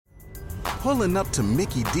Pulling up to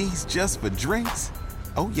Mickey D's just for drinks?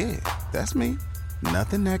 Oh yeah, that's me.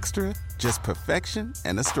 Nothing extra, just perfection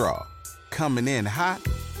and a straw. Coming in hot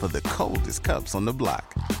for the coldest cups on the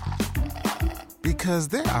block. Because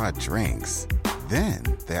there are drinks. Then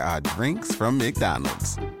there are drinks from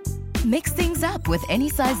McDonald's. Mix things up with any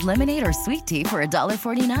size lemonade or sweet tea for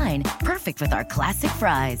 $1.49. Perfect with our classic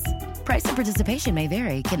fries. Price and participation may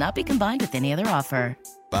vary. Cannot be combined with any other offer.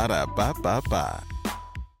 Ba-da-ba-ba-ba.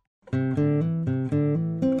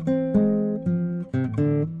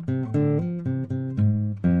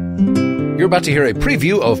 You're about to hear a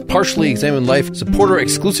preview of Partially Examined Life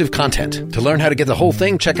supporter-exclusive content. To learn how to get the whole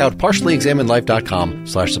thing, check out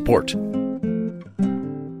partiallyexaminedlife.com/support.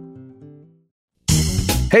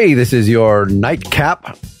 Hey, this is your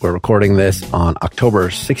Nightcap. We're recording this on October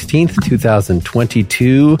 16th,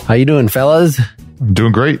 2022. How you doing, fellas? I'm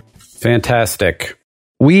doing great. Fantastic.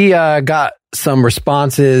 We got some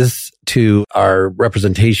responses to our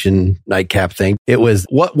representation Nightcap thing. It was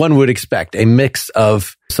what one would expect, a mix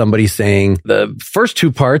of somebody saying the first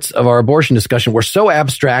two parts of our abortion discussion were so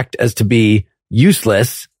abstract as to be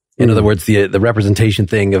useless. In other words, the representation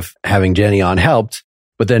thing of having Jenny on helped.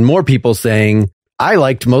 But then more people saying, I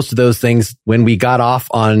liked most of those things when we got off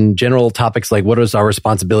on general topics like what is our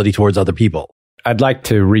responsibility towards other people. I'd like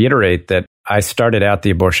to reiterate that I started out the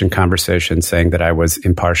abortion conversation saying that I was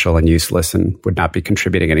impartial and useless and would not be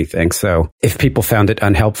contributing anything. So if people found it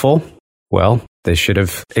unhelpful, well, they should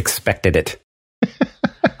have expected it.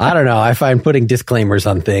 I don't know. I find putting disclaimers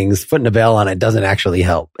on things, putting a bell on it doesn't actually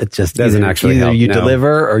help. It just doesn't actually help. Either you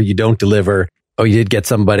deliver or you don't deliver. Oh, you did get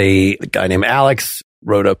somebody, a guy named Alex,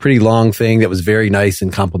 wrote a pretty long thing that was very nice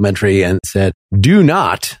and complimentary and said, do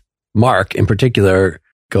not, Mark in particular,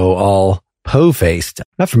 go all po-faced. I'm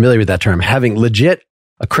not familiar with that term. Having legit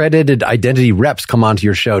accredited identity reps come onto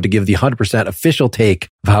your show to give the 100% official take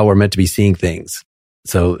of how we're meant to be seeing things.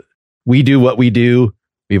 So we do what we do.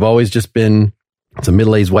 We've always just been some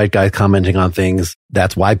middle-aged white guys commenting on things.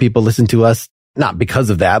 That's why people listen to us. Not because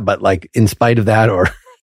of that, but like in spite of that, or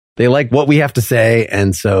they like what we have to say.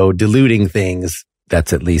 And so diluting things,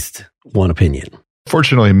 that's at least one opinion.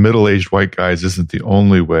 Fortunately, middle-aged white guys isn't the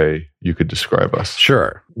only way you could describe us.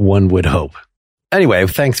 Sure, one would hope. Anyway,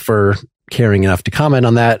 thanks for caring enough to comment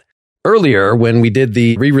on that. Earlier, when we did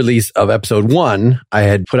the re-release of episode 1, I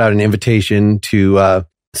had put out an invitation to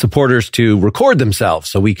supporters to record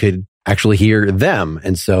themselves so we could actually hear them.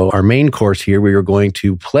 And so our main course here, we were going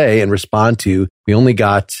to play and respond to. We only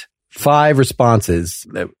got 5 responses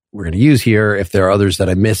that we're going to use here. If there are others that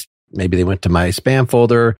I missed, maybe they went to my spam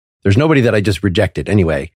folder. There's nobody that I just rejected.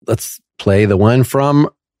 Anyway, let's play the one from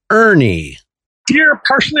Ernie. Dear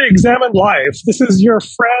Partially Examined Life, this is your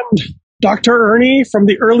friend, Dr. Ernie from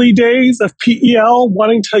the early days of PEL,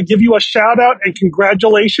 wanting to give you a shout out and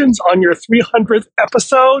congratulations on your 300th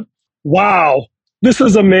episode. Wow, this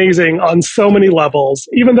is amazing on so many levels.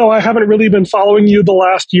 Even though I haven't really been following you the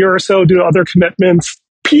last year or so due to other commitments,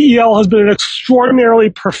 PEL has been an extraordinarily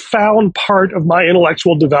profound part of my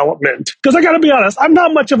intellectual development. Because I got to be honest, I'm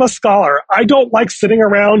not much of a scholar. I don't like sitting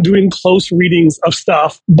around doing close readings of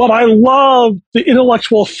stuff, but I love the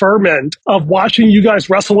intellectual ferment of watching you guys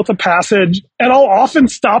wrestle with a passage. And I'll often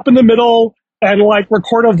stop in the middle and like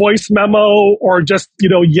record a voice memo or just,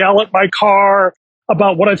 yell at my car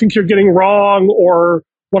about what I think you're getting wrong or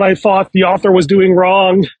what I thought the author was doing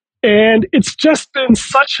wrong. And it's just been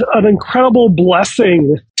such an incredible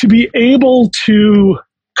blessing to be able to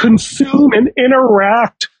consume and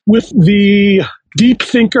interact with the deep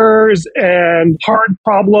thinkers and hard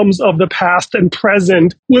problems of the past and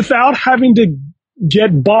present without having to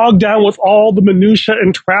get bogged down with all the minutia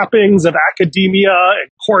and trappings of academia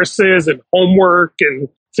and courses and homework and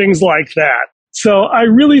things like that. So I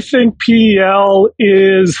really think PEL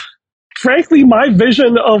is, frankly, my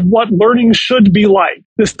vision of what learning should be like.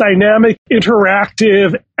 This dynamic,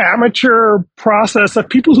 interactive, amateur process of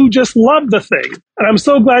people who just love the thing. And I'm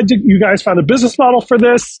so glad you guys found a business model for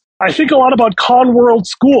this. I think a lot about Conworld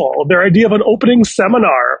School, their idea of an opening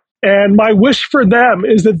seminar. And my wish for them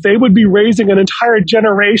is that they would be raising an entire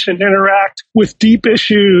generation to interact with deep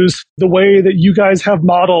issues the way that you guys have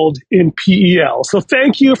modeled in PEL. So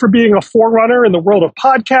thank you for being a forerunner in the world of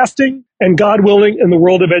podcasting and, God willing, in the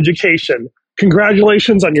world of education.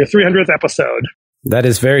 Congratulations on your 300th episode. That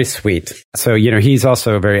is very sweet. So, he's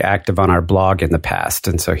also very active on our blog in the past.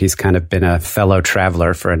 And so he's kind of been a fellow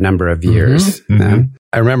traveler for a number of years. Mm-hmm. Mm-hmm.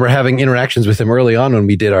 I remember having interactions with him early on when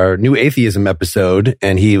we did our New Atheism episode,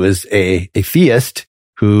 and he was a theist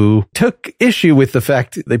who took issue with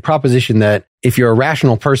the proposition that if you're a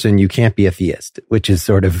rational person, you can't be a theist, which is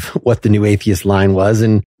sort of what the New Atheist line was.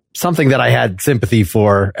 And something that I had sympathy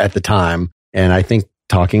for at the time. And I think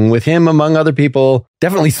talking with him, among other people,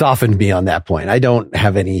 definitely softened me on that point. I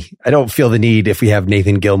don't feel the need, if we have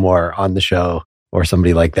Nathan Gilmour on the show or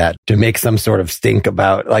somebody like that, to make some sort of stink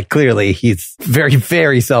about, like, clearly he's very,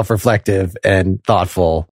 very self-reflective and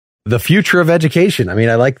thoughtful. The future of education. I mean,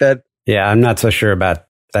 I like that. Yeah, I'm not so sure about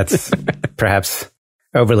that's perhaps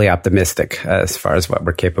overly optimistic as far as what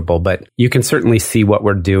we're capable, but you can certainly see what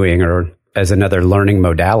we're doing or as another learning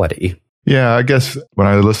modality. Yeah, I guess when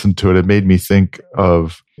I listened to it, it made me think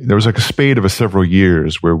of, there was like a spate of several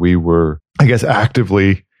years where we were, I guess,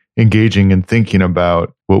 actively engaging and thinking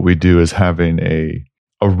about what we do as having a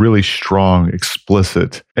really strong,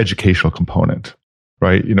 explicit educational component,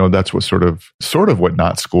 right? You know, that's what sort of what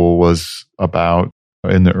Not School was about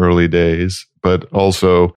in the early days, but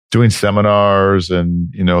also doing seminars and,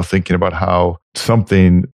 you know, thinking about how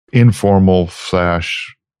something informal /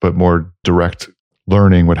 but more direct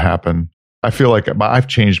learning would happen. I feel like I've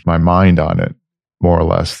changed my mind on it, more or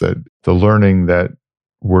less, that the learning that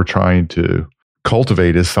we're trying to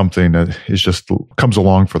cultivate is something that is just comes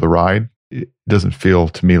along for the ride. It doesn't feel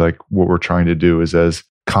to me like what we're trying to do is as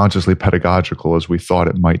consciously pedagogical as we thought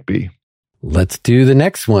it might be. Let's do the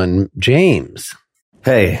next one. James.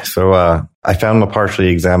 Hey, so I found the Partially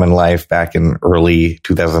Examined Life back in early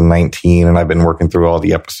 2019, and I've been working through all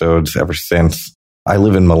the episodes ever since. I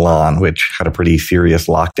live in Milan, which had a pretty serious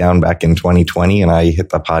lockdown back in 2020, and I hit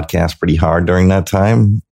the podcast pretty hard during that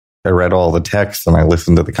time. I read all the texts and I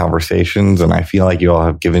listened to the conversations, and I feel like you all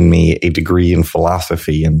have given me a degree in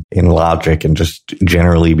philosophy and in logic and just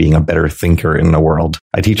generally being a better thinker in the world.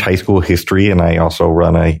 I teach high school history, and I also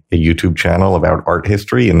run a YouTube channel about art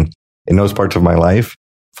history. And in those parts of my life,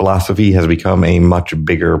 philosophy has become a much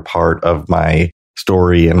bigger part of my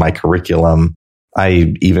story and my curriculum.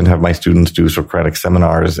 I even have my students do Socratic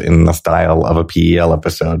seminars in the style of a PEL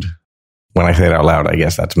episode. When I say it out loud, I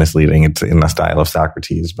guess that's misleading. It's in the style of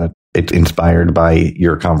Socrates, but it's inspired by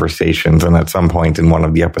your conversations. And at some point in one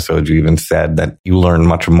of the episodes, you even said that you learn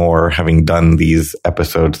much more having done these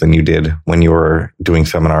episodes than you did when you were doing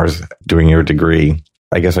seminars during your degree.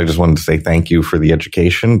 I guess I just wanted to say thank you for the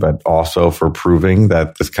education, but also for proving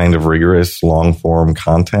that this kind of rigorous long-form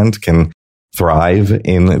content can thrive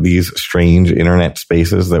in these strange internet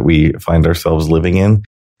spaces that we find ourselves living in.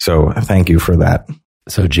 So thank you for that.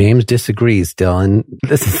 So James disagrees, Dylan.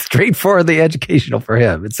 This is straightforwardly educational for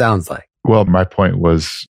him, it sounds like. Well, my point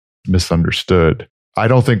was misunderstood. I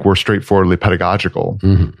don't think we're straightforwardly pedagogical,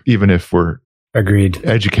 even if we're agreed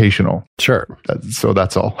educational. Sure. So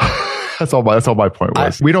that's all. That's all my point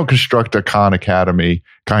was. We don't construct a Khan Academy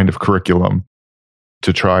kind of curriculum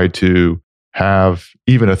to try to have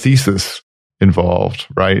even a thesis involved,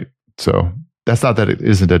 right? So that's not that it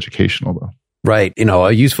isn't educational, though. Right. You know,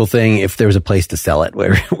 a useful thing, if there's a place to sell it,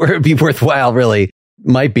 where it'd be worthwhile really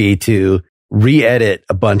might be to re-edit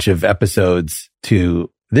a bunch of episodes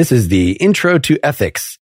to, this is the intro to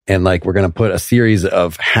ethics. And like, we're going to put a series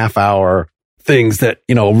of half-hour things that,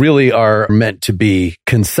 you know, really are meant to be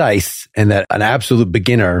concise, and that an absolute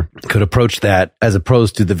beginner could approach that as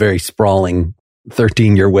opposed to the very sprawling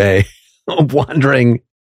 13-year way of wandering,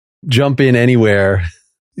 jump in anywhere.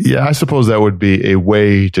 Yeah, I suppose that would be a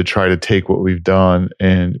way to try to take what we've done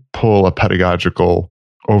and pull a pedagogical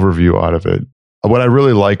overview out of it. What I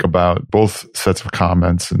really like about both sets of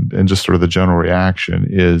comments and just sort of the general reaction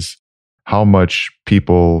is how much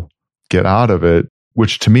people get out of it,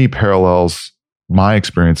 which to me parallels my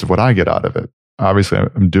experience of what I get out of it. Obviously,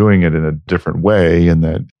 I'm doing it in a different way,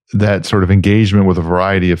 and that sort of engagement with a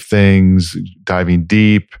variety of things, diving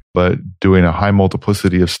deep, but doing a high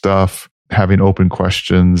multiplicity of stuff, having open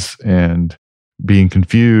questions and being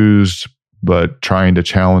confused, but trying to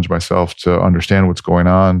challenge myself to understand what's going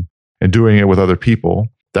on and doing it with other people.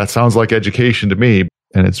 That sounds like education to me.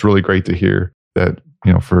 And it's really great to hear that,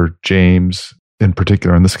 you know, for James in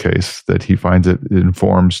particular, in this case, that he finds it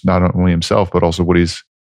informs not only himself, but also what he's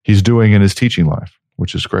doing in his teaching life,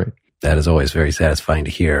 which is great. That is always very satisfying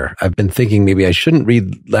to hear. I've been thinking maybe I shouldn't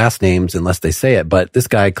read last names unless they say it, but this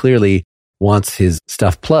guy clearly wants his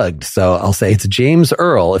stuff plugged. So I'll say it's James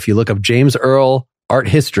Earl. If you look up James Earl Art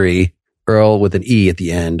History, Earl with an E at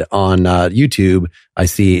the end on YouTube, I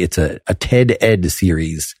see it's a TED Ed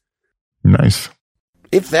series. Nice.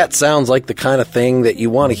 If that sounds like the kind of thing that you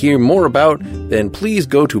want to hear more about, then please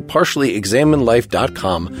go to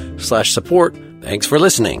partiallyexaminedlife.com/support. Thanks for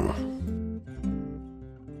listening.